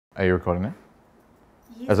Are you recording now?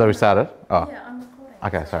 Yes. Is that we started? Oh. Yeah, I'm recording.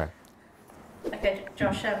 Okay, sorry. Okay,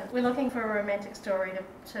 Josh, we're looking for a romantic story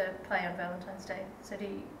to play on Valentine's Day. So do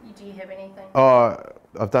you have anything? Oh,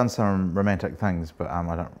 I've done some romantic things, but I'm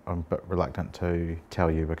a bit reluctant to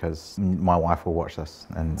tell you because my wife will watch this.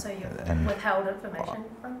 So you've withheld information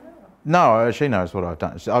from her? No, she knows what I've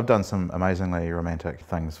done. I've done some amazingly romantic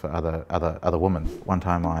things for other women. One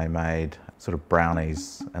time I made sort of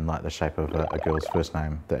brownies in like the shape of a girl's first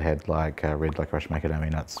name that had like red licorice,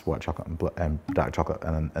 macadamia nuts, white chocolate and dark chocolate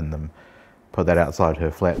in them. Put that outside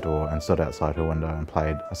her flat door and stood outside her window and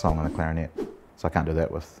played a song on the clarinet. So I can't do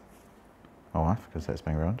that with my wife because that's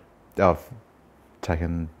being ruined. I've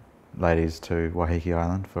taken ladies to Waiheke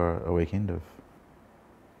Island for a weekend of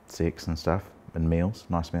sex and stuff and meals,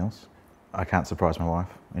 nice meals. I can't surprise my wife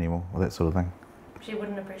anymore with that sort of thing. She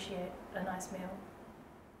wouldn't appreciate a nice meal?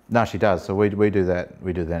 No, she does. So we do that.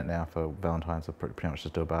 We do that now for Valentine's. I pretty much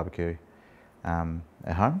just do a barbecue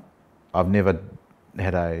at home. I've never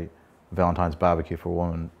had a Valentine's barbecue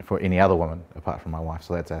for any other woman apart from my wife.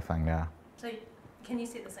 So that's our thing now. So can you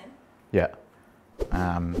set the scene? Yeah.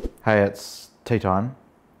 Hey, it's tea time.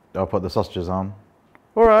 I'll put the sausages on.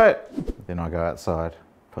 All right. Then I go outside,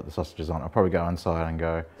 put the sausages on. I'll probably go inside and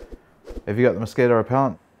go, have you got the mosquito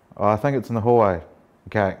repellent? Oh, I think it's in the hallway.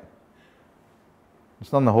 Okay.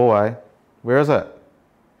 It's not in the hallway. Where is it?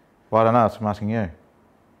 Well, I don't know. I'm asking you.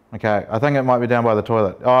 Okay. I think it might be down by the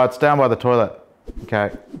toilet. Oh, it's down by the toilet.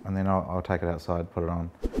 Okay. And then I'll take it outside, put it on.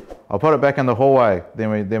 I'll put it back in the hallway.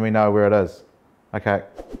 Then we know where it is. Okay.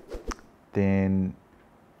 Then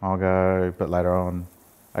I'll go a bit later on.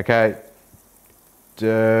 Okay.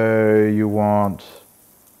 Do you want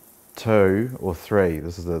 2 or 3?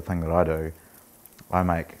 This is the thing that I do. I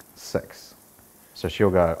make 6. So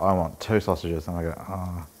she'll go, I want 2 sausages. And I go,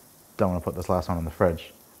 oh, don't want to put this last one in the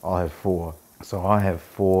fridge. I'll have 4. So I have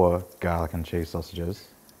 4 garlic and cheese sausages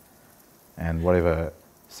and whatever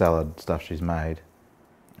salad stuff she's made.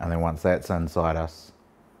 And then once that's inside us,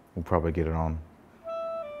 we'll probably get it on.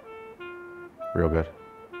 Real good.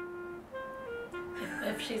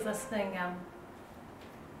 If she's listening,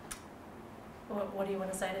 what do you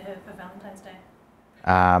want to say to her for Valentine's Day?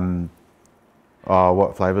 Oh,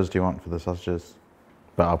 what flavours do you want for the sausages?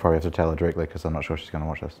 But I'll probably have to tell her directly because I'm not sure she's going to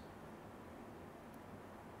watch this.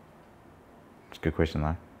 It's a good question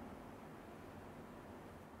though.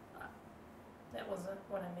 That wasn't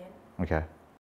what I meant. Okay.